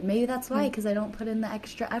taste as good. Maybe that's why, because I don't put in the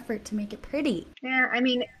extra effort to make it pretty. Yeah, I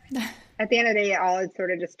mean, at the end of the day, all is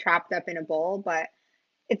sort of just chopped up in a bowl, but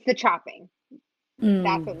it's the chopping.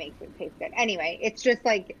 That's what makes it taste good. Anyway, it's just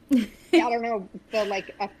like, I don't know, the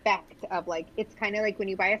like effect of like, it's kind of like when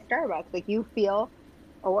you buy a Starbucks, like you feel,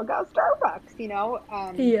 oh, I got Starbucks, you know?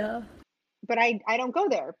 Yeah. But I don't go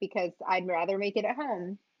there because I'd rather make it at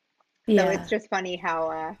home. Yeah. So it's just funny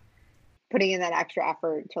how putting in that extra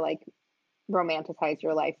effort to like romanticize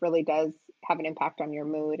your life really does have an impact on your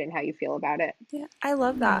mood and how you feel about it. Yeah, I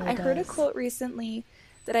love that. really I heard a does. quote recently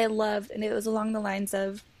that I loved, and it was along the lines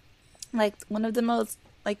of, like, one of the most,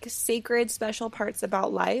 like, sacred, special parts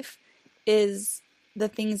about life is the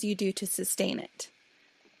things you do to sustain it.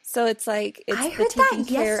 So it's like, I it's the heard that taking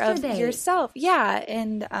care of yesterday. yourself. Yeah,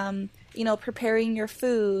 and, you know, preparing your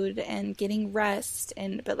food and getting rest.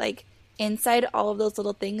 But, like, inside all of those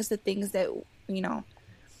little things, the things that, you know,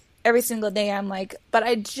 every single day I'm like, but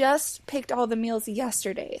I just picked all the meals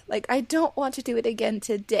yesterday. Like, I don't want to do it again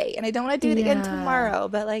today, and I don't want to do it again Yeah. tomorrow.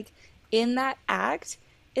 But, like, in that act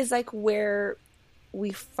is, like, where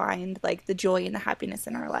we find, like, the joy and the happiness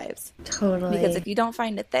in our lives. Totally. Because if you don't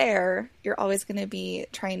find it there, you're always going to be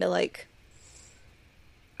trying to, like,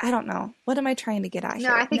 I don't know. What am I trying to get at here?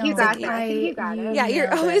 No, I think you No, got like, it. I think you got it. Yeah, you're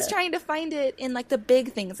nailed always it. trying to find it in, like, the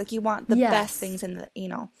big things. Like, you want the Yes. best things in the, you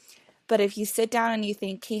know. But if you sit down and you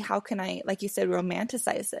think, hey, how can I, like you said,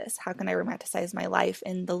 romanticize this? How can I romanticize my life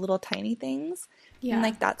in the little tiny things? Yeah. And,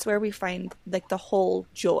 like, that's where we find, like, the whole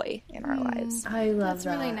joy in our lives. I love That's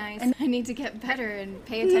that. really nice. And I need to get better and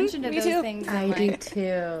pay attention to me those too. things. I And, do like,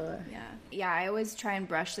 too. yeah. I always try and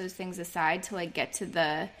brush those things aside to like get to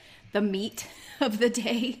the meat of the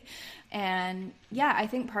day. And yeah, I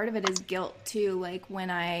think part of it is guilt too. Like when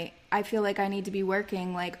I feel like I need to be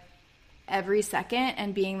working like every second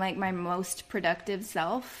and being like my most productive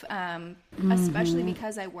self, especially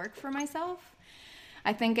because I work for myself.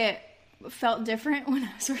 I think it felt different when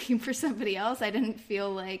I was working for somebody else. I didn't feel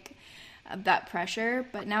like that pressure,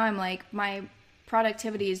 but now I'm like, my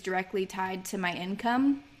productivity is directly tied to my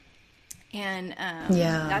income. And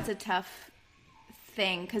Yeah. that's a tough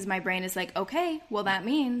thing because my brain is like, okay, well, that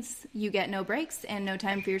means you get no breaks and no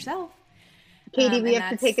time for yourself. Katie, we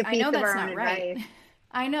have to take a piece of our own advice. Right.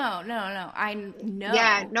 I know. No. I know.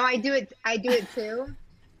 Yeah, no, I do it too.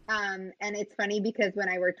 And it's funny because when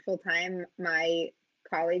I worked full time, my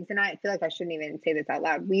colleagues and I feel like I shouldn't even say this out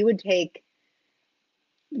loud. We would take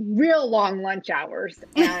real long lunch hours,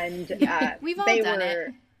 and we've all done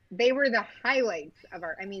it. They were the highlights of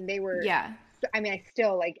our. I mean, they were. Yeah. I mean, I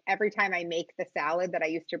still like every time I make the salad that I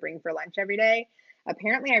used to bring for lunch every day.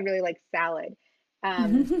 Apparently, I really like salad.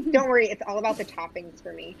 Don't worry, it's all about the toppings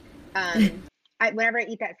for me. Whenever I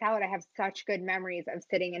eat that salad, I have such good memories of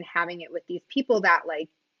sitting and having it with these people that like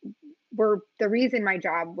were the reason my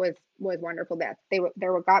job was wonderful. That they were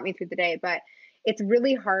what got me through the day. But it's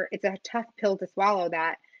really hard. It's a tough pill to swallow.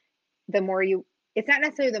 That it's not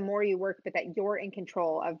necessarily the more you work, but that you're in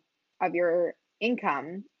control of your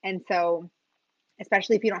income. And so,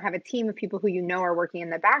 especially if you don't have a team of people who you know are working in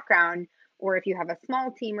the background, or if you have a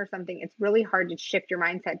small team or something, it's really hard to shift your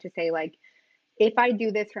mindset to say like, if I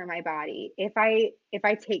do this for my body, if I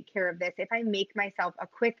take care of this, if I make myself a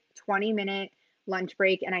quick 20-minute lunch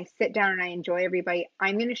break and I sit down and I enjoy everybody,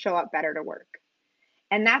 I'm going to show up better to work.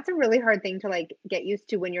 And that's a really hard thing to like get used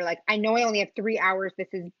to when you're like, I know I only have 3 hours,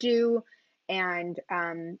 this is due. And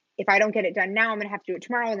if I don't get it done now, I'm going to have to do it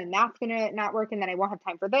tomorrow. And then that's going to not work. And then I won't have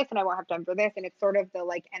time for this and I won't have time for this. And it's sort of the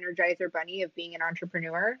like Energizer bunny of being an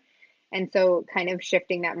entrepreneur. And so kind of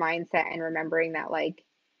shifting that mindset and remembering that like,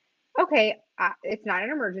 okay, it's not an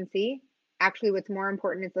emergency. Actually, what's more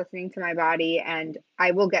important is listening to my body, and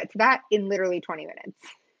I will get to that in literally 20 minutes.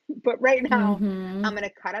 But right now, I'm going to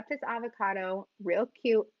cut up this avocado real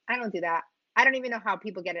cute. I don't do that. I don't even know how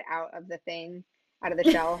people get it out of the thing, out of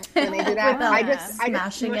the shell when they do that. I just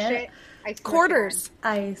smush it. Quarters.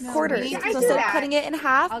 Quarters. So instead of cutting it in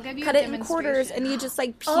half, cut it in quarters and you just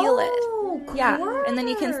like peel it. Quarters. Yeah, and then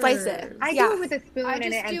you can slice it. I do it with a spoon and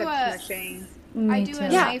it ends up smushing. I do a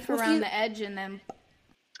knife around the edge and then...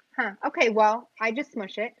 Okay, well, I just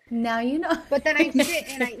smush it. Now you know. But then I sit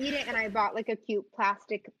and I eat it, and I bought like a cute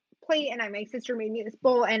plastic plate, and my sister made me this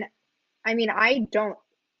bowl. And I mean, I don't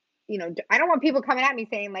want people coming at me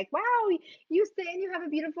saying like, wow, you sit and you have a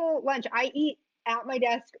beautiful lunch. I eat at my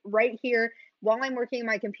desk right here while I'm working.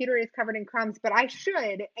 My computer is covered in crumbs, but I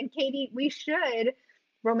should, and Katie, we should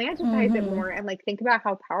romanticize it more and like think about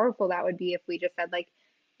how powerful that would be if we just said like,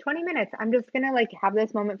 20 minutes, I'm just gonna like have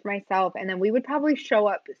this moment for myself. And then we would probably show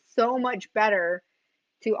up so much better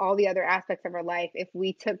to all the other aspects of our life if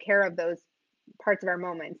we took care of those parts of our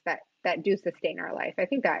moments that do sustain our life. I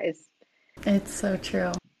think it's so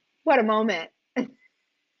true. What a moment.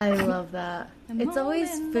 I love that. It's always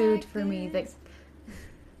food like for me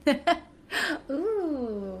that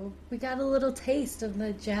ooh, we got a little taste of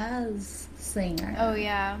the jazz singer. Oh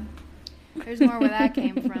yeah, there's more where that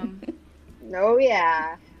came from. Oh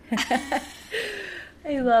yeah.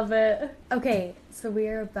 I love it. Okay, so we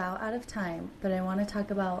are about out of time, but I want to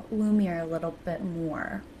talk about Lumiere a little bit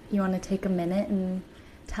more. You want to take a minute and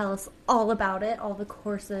tell us all about it, all the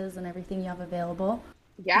courses and everything you have available?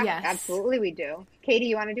 Yeah, yes. Absolutely we do. Katie,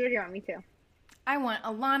 you want to do it or do you want me to? I want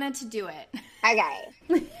Alana to do it.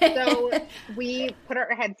 Okay. So we put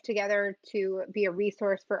our heads together to be a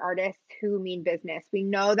resource for artists who mean business. We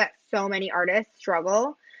know that so many artists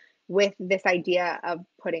struggle with this idea of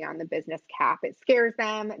putting on the business cap. It scares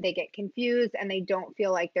them, they get confused, and they don't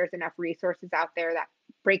feel like there's enough resources out there that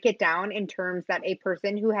break it down in terms that a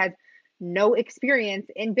person who has no experience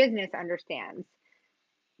in business understands,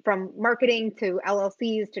 from marketing to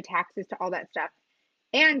LLCs to taxes to all that stuff.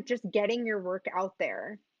 And just getting your work out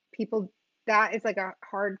there. People, that is like a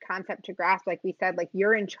hard concept to grasp. Like we said, like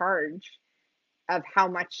you're in charge of how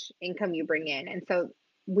much income you bring in. And so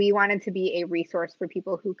we wanted to be a resource for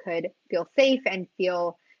people who could feel safe and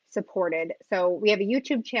feel supported. So we have a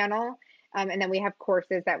YouTube channel, and then we have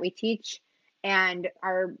courses that we teach. And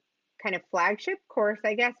our kind of flagship course,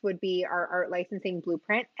 I guess, would be our art licensing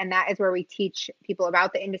blueprint. And that is where we teach people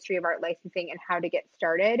about the industry of art licensing and how to get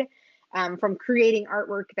started, from creating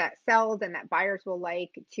artwork that sells and that buyers will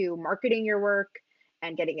like, to marketing your work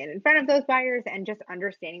and getting it in front of those buyers, and just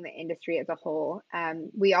understanding the industry as a whole.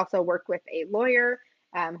 We also work with a lawyer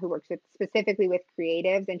who works specifically with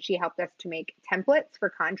creatives, and she helped us to make templates for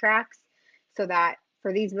contracts so that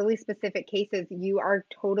for these really specific cases, you are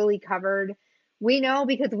totally covered. We know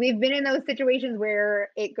because we've been in those situations where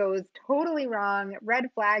it goes totally wrong, red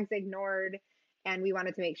flags ignored, and we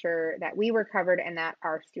wanted to make sure that we were covered and that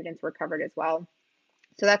our students were covered as well.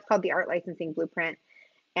 So that's called the Art Licensing Blueprint.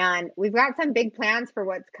 And we've got some big plans for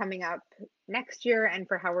what's coming up next year and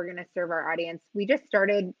for how we're going to serve our audience. We just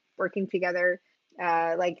started working together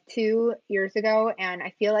like 2 years ago, and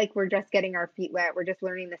I feel like we're just getting our feet wet. We're just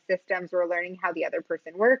learning the systems. We're learning how the other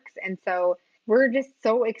person works. And so we're just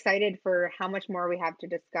so excited for how much more we have to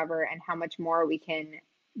discover and how much more we can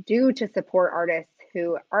do to support artists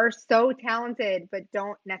who are so talented but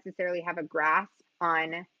don't necessarily have a grasp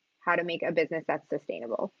on how to make a business that's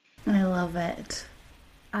sustainable. I love it.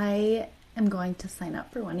 I am going to sign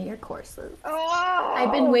up for one of your courses. Oh!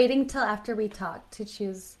 I've been waiting till after we talk to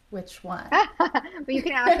choose which one. But you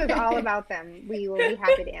can ask us all about them. We will be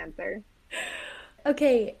happy to answer.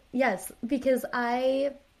 Okay, yes, because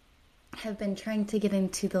I have been trying to get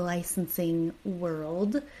into the licensing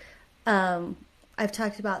world. I've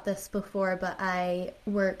talked about this before, but I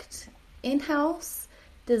worked in-house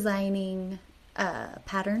designing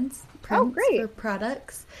patterns, prints for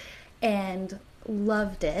products, and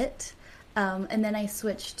loved it. And then I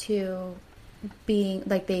switched to being,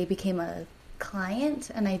 like, they became a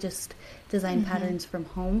client, and I just designed patterns from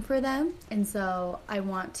home for them. And so I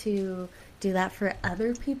want to do that for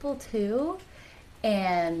other people too.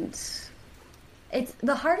 And it's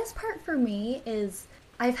the hardest part for me is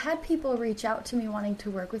I've had people reach out to me wanting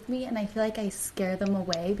to work with me, and I feel like I scare them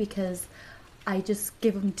away because I just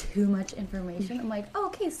give them too much information. I'm like, oh,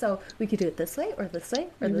 okay, so we could do it this way or this way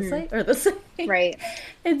or this way or this way. Right.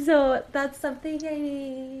 And so that's something I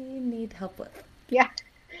need help with. Yeah.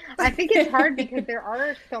 I think it's hard because there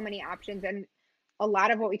are so many options, and a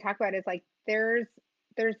lot of what we talk about is like there's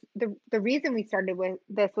the reason we started with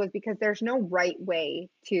this was because there's no right way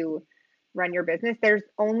to run your business. There's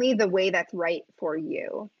only the way that's right for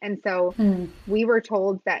you. And so we were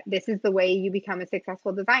told that this is the way you become a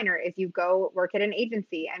successful designer is you go work at an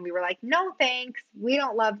agency. And we were like, no, thanks. We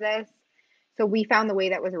don't love this. So we found the way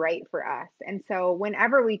that was right for us. And so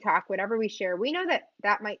whenever we talk, whatever we share, we know that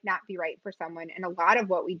that might not be right for someone. And a lot of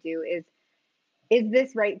what we do is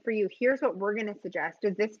this right for you? Here's what we're going to suggest.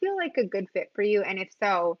 Does this feel like a good fit for you? And if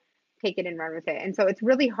so, take it and run with it. And so it's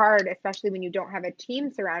really hard, especially when you don't have a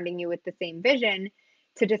team surrounding you with the same vision,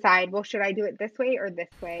 to decide, well, should I do it this way or this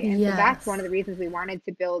way? And so that's one of the reasons we wanted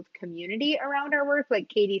to build community around our work. Like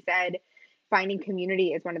Katie said, finding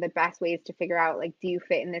community is one of the best ways to figure out, like, do you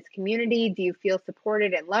fit in this community? Do you feel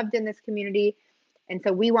supported and loved in this community? And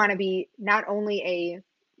so we want to be not only a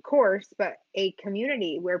course, but a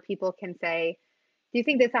community where people can say, do you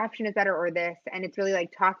think this option is better or this? And it's really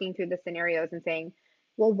like talking through the scenarios and saying,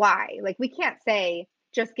 well, why? Like, we can't say,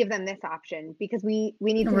 just give them this option, because we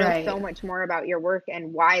need to know so much more about your work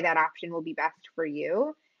and why that option will be best for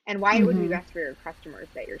you and why it would be best for your customers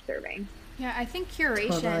that you're serving. Yeah, I think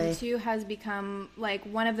curation too has become like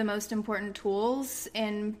one of the most important tools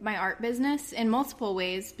in my art business in multiple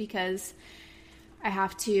ways, because I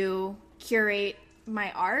have to curate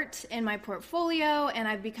my art in my portfolio, and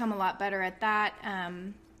I've become a lot better at that.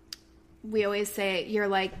 We always say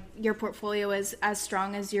your portfolio is as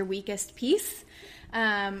strong as your weakest piece.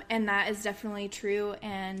 And that is definitely true.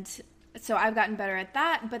 And so I've gotten better at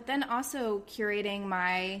that, but then also curating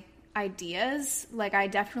my ideas. Like, I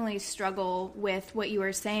definitely struggle with what you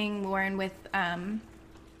were saying, Lauren, with,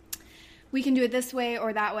 we can do it this way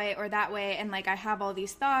or that way or that way. And like, I have all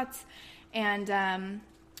these thoughts, and,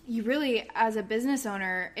 you really, as a business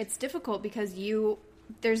owner, it's difficult because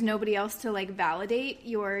there's nobody else to like validate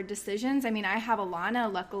your decisions. I mean, I have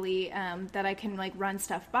Alana, luckily, that I can like run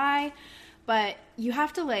stuff by, but you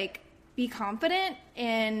have to like be confident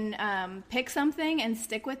and pick something and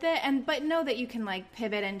stick with it, but know that you can like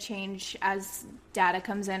pivot and change as data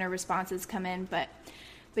comes in or responses come in. But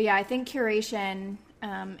yeah, I think curation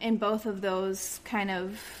in both of those kind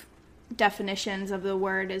of definitions of the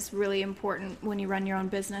word is really important when you run your own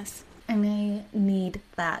business. And I need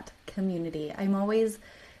that community. I'm always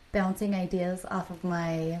bouncing ideas off of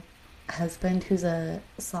my husband, who's a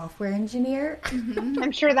software engineer.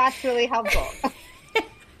 I'm sure that's really helpful.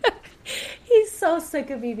 He's so sick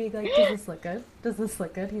of me being like, does this look good? Does this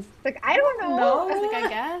look good? He's like, I don't know. No. Like, I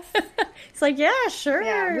guess. It's like, yeah, sure.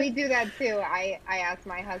 Yeah, we do that too. I ask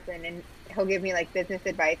my husband, and he'll give me like business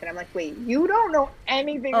advice, and I'm like, wait, you don't know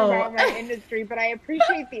anything about my industry, but I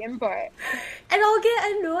appreciate the input. And I'll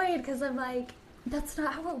get annoyed because I'm like, that's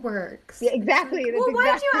not how it works. Yeah, exactly. Like, well,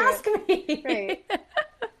 why'd you ask me? Right.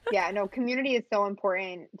 Yeah, no, community is so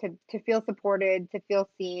important to feel supported, to feel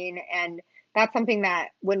seen. And that's something that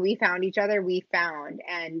when we found each other, we found.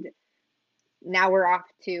 And now we're off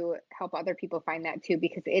to help other people find that too,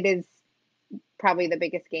 because it is probably the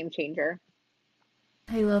biggest game changer.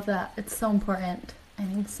 I love that. It's so important.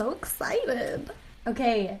 I'm so excited.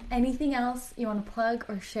 Okay, anything else you want to plug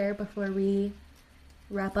or share before we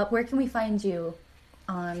wrap up? Where can we find you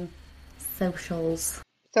on socials?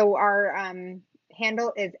 So our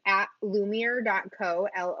handle is at loomier.co,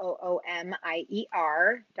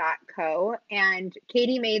 LOOMIER.co. And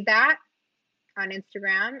Katie made that on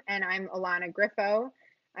Instagram, and I'm Alana Griffo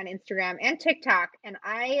on Instagram and TikTok, and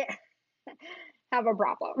I have a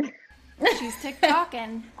problem. She's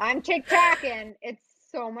TikToking. I'm TikToking. It's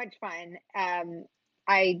so much fun.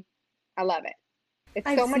 I love it. It's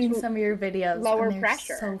I've so much seen some of your videos. lower and they're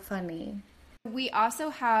pressure. So funny. We also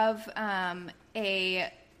have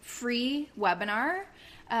a free webinar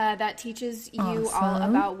that teaches you all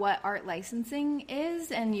about what art licensing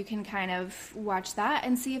is, and you can kind of watch that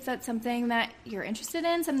and see if that's something that you're interested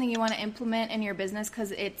in, something you want to implement in your business,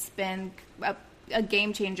 because it's been a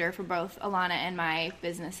game changer for both Alana and my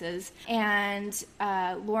businesses. And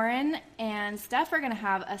Lauren and Steph are going to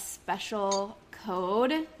have a special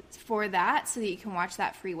code for that so that you can watch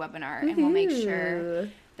that free webinar, and we'll make sure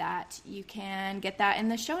that you can get that in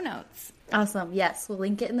the show notes. Awesome. Yes, we'll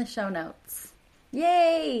link it in the show notes.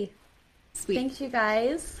 Yay! Sweet. Thanks, you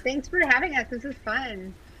guys. Thanks for having us. This is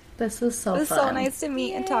fun. This was so It was fun. so nice to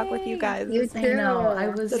meet and talk with you guys. You too. I know. I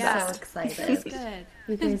was Yes. so excited. It's good.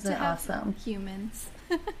 You guys to are have awesome. humans.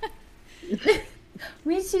 We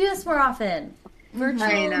need to do this more often. Virtual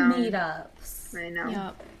I know. meetups. I know.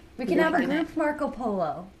 Yep. We can have a group Marco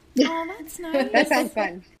Polo. Oh, that's nice. That sounds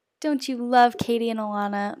fun. Don't you love Katie and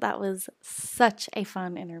Alana? That was such a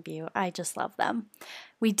fun interview. I just love them.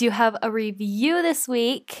 We do have a review this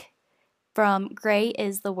week from Gray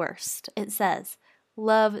is the Worst. It says,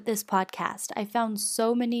 love this podcast. I found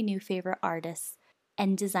so many new favorite artists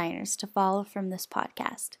and designers to follow from this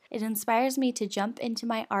podcast. It inspires me to jump into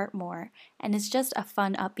my art more, and it's just a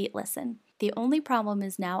fun, upbeat listen. The only problem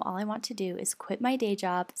is now all I want to do is quit my day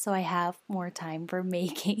job so I have more time for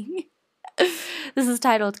making. This is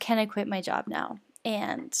titled, Can I Quit My Job Now?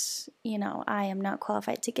 And, I am not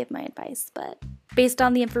qualified to give my advice, but based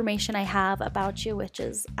on the information I have about you, which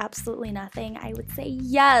is absolutely nothing, I would say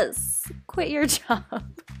yes, quit your job.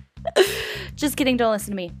 Just kidding, don't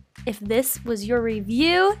listen to me. If this was your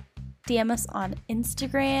review, DM us on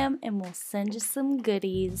Instagram and we'll send you some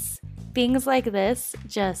goodies. Things like this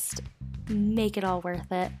just make it all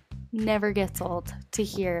worth it. Never gets old to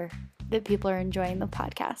hear that people are enjoying the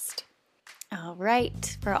podcast. All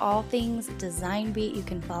right, for all things Design Beat, you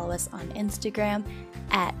can follow us on Instagram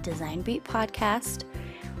at Design Beat Podcast,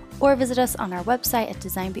 or visit us on our website at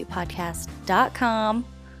designbeatpodcast.com.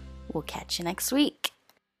 We'll catch you next week.